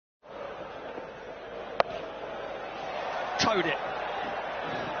toed it.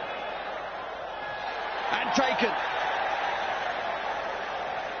 And taken.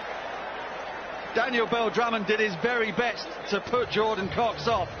 Daniel Bell-Drummond did his very best to put Jordan Cox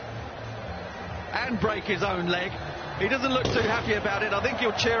off and break his own leg. He doesn't look too happy about it. I think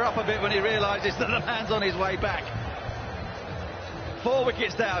he'll cheer up a bit when he realises that the man's on his way back. 4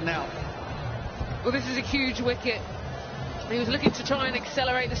 wickets down now. Well, this is a huge wicket. He was looking to try and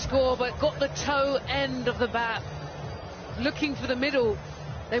accelerate the score, but got the toe end of the bat, looking for the middle.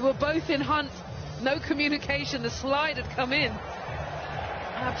 They were both in hunt. No communication. The slide had come in.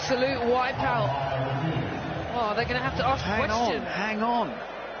 Absolute wipeout. Oh, they're going to have to ask a question. Hang on.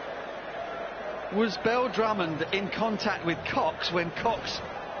 Was Bell-Drummond in contact with Cox when Cox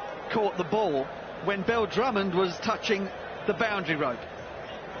caught the ball, when Bell-Drummond was touching the boundary rope?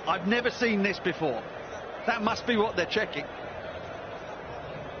 I've never seen this before. That must be what they're checking.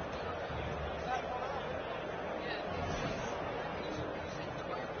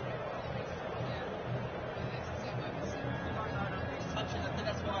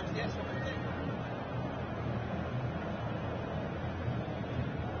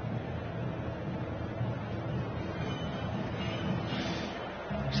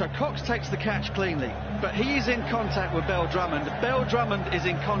 So Cox takes the catch cleanly, but he is in contact with Bell-Drummond. Bell-Drummond is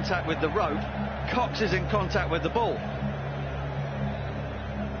in contact with the rope. Cox is in contact with the ball.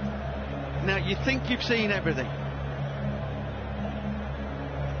 Now, you think you've seen everything.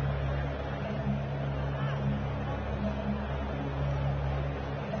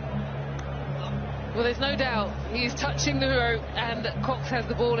 Well, there's no doubt he's touching the rope and Cox has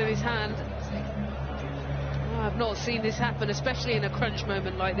the ball in his hand. I've not seen this happen, especially in a crunch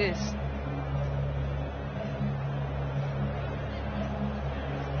moment like this.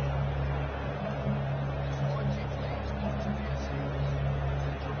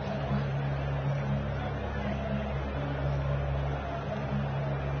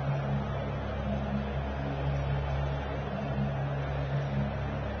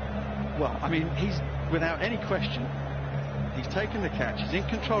 Well, I mean, he's without any question. He's taken the catch, he's in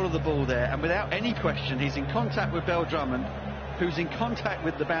control of the ball there, and without any question he's in contact with Bell-Drummond, who's in contact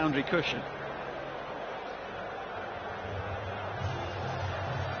with the boundary cushion.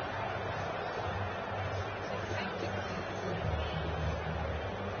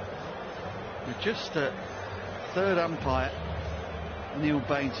 With just third umpire, Neil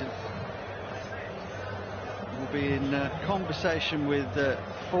Bainton, will be in conversation with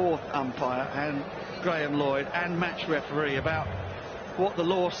fourth umpire and Graham Lloyd and match referee about what the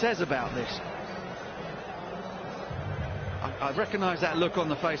law says about this. I recognise that look on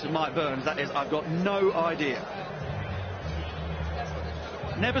the face of Mike Burns. That is, I've got no idea.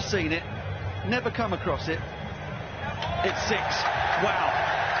 Never seen it, never come across it. It's 6. Wow.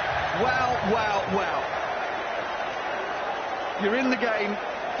 Wow, wow, wow. You're in the game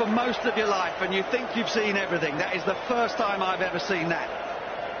for most of your life and you think you've seen everything. That is the first time I've ever seen that.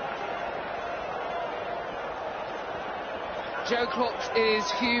 Joe Cox is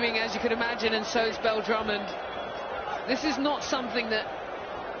fuming, as you can imagine, and so is Bell-Drummond. This is not something that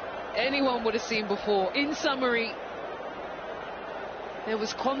anyone would have seen before. In summary, there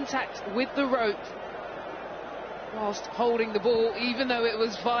was contact with the rope whilst holding the ball, even though it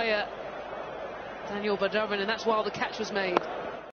was via Daniel Bell-Drummond, and that's why the catch was made.